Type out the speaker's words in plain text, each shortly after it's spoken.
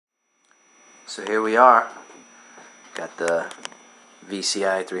So here we are. Got the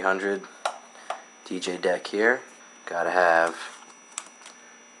VCI 300 DJ deck here. Gotta have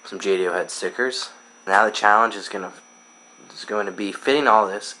some JDO head stickers. Now the challenge is going to be fitting all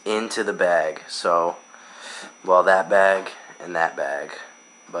this into the bag. So, well, that bag and that bag.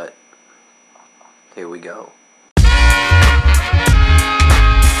 But here we go.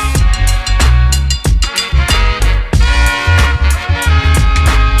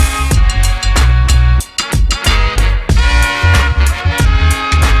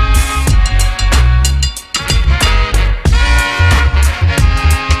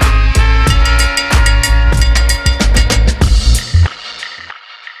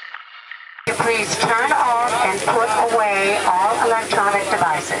 Please turn off and put away all electronic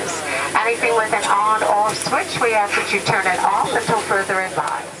devices. Anything with an on or off switch, we ask that you turn it off until further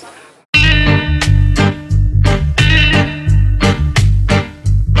advised.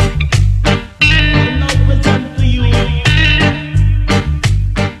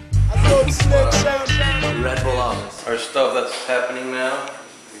 Red Bull office. Our stuff that's happening now.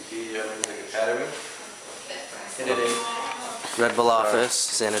 We see the academy. Hit it in. Red Bull office,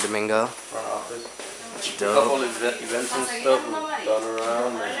 Santo Domingo. Front office. Dope. A couple events and stuff we've done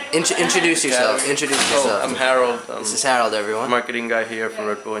around. Introduce yourself. Introduce yourself. I'm Harold. This is Harold, everyone. Marketing guy here for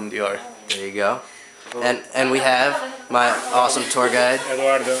Red Bull NDR. There you go. And we have my awesome tour guide,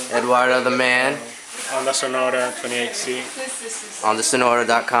 Eduardo the man. On the Sonora 28C. On the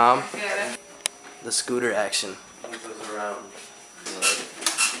Sonora.com. The scooter action. Around.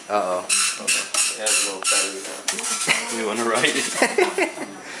 Uh-oh. It has a low battery now. We want to ride it.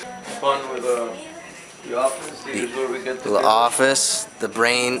 Fun with the office. Here's where we get The office, the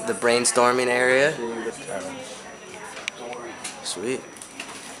brainstorming area. Sweet.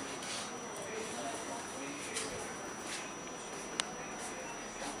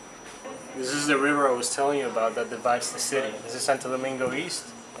 This is the river I was telling you about that divides the city. This is Santo Domingo East,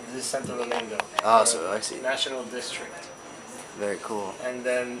 and this is Santo Domingo. Oh, so I see. National District. Very cool. And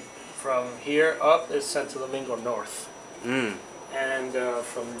then from here up is Santo Domingo North. Mm. And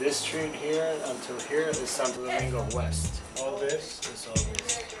from this street here until here is Santo Domingo West. All this is all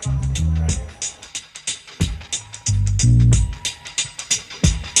this. Right here.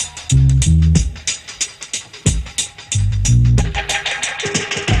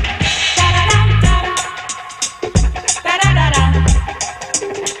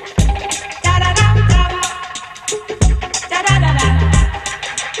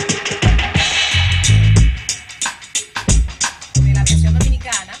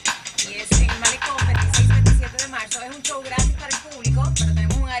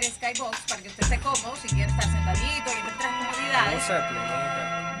 Para que usted esté cómodo, si quiere estar sentadito y entre tres comodidades.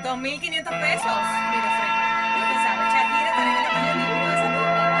 2.500 pesos. Mira, Fred, yo pensaba, Shakira estará en el Estadio Olímpico de Santo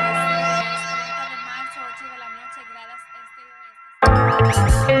Domingo. 30 de marzo, 8 de la noche, gradas este y oeste.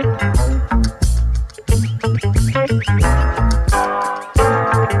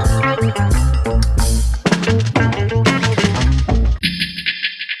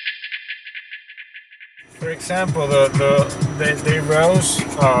 For example, they roast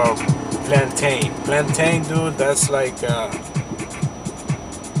plantain. Plantain, dude, that's like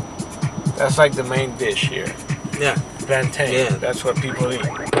the main dish here. Yeah. Plantain. Yeah. That's what people eat.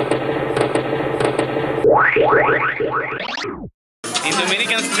 In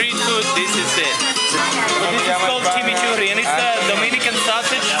Dominican street food, this is it. This is called chimichurri, and it's a Dominican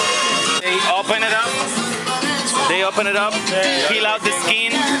sausage. They open it up, peel out the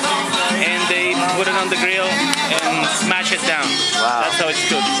skin, and they put it on the grill and smash it down. Wow. That's how it's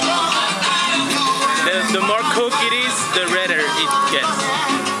cooked. The more cooked it is, the redder it gets.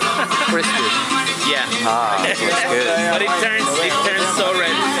 Crispy. Yeah. Ah, that's good. But it turns so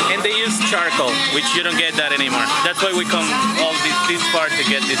red. And they use charcoal, which you don't get that anymore. That's why we come all this far to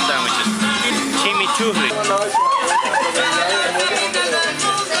get these sandwiches. Chimichurri.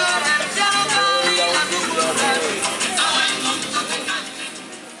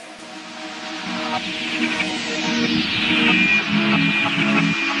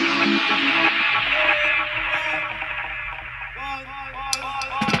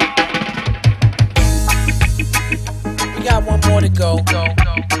 We got one more to go.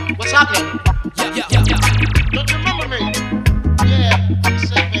 What's happening? Yeah. Don't you remember me? Yeah, the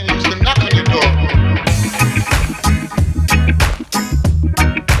same man who used to knock on your door.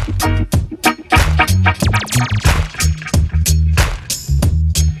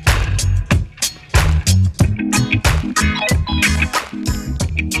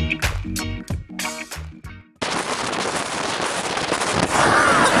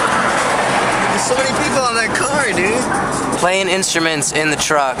 There's so many people on that car, dude. Playing instruments in the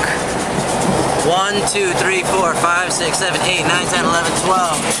truck. 1, 2, 3, 4, 5, 6, 7, 8, 9, 10, 11,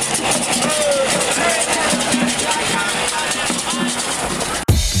 12.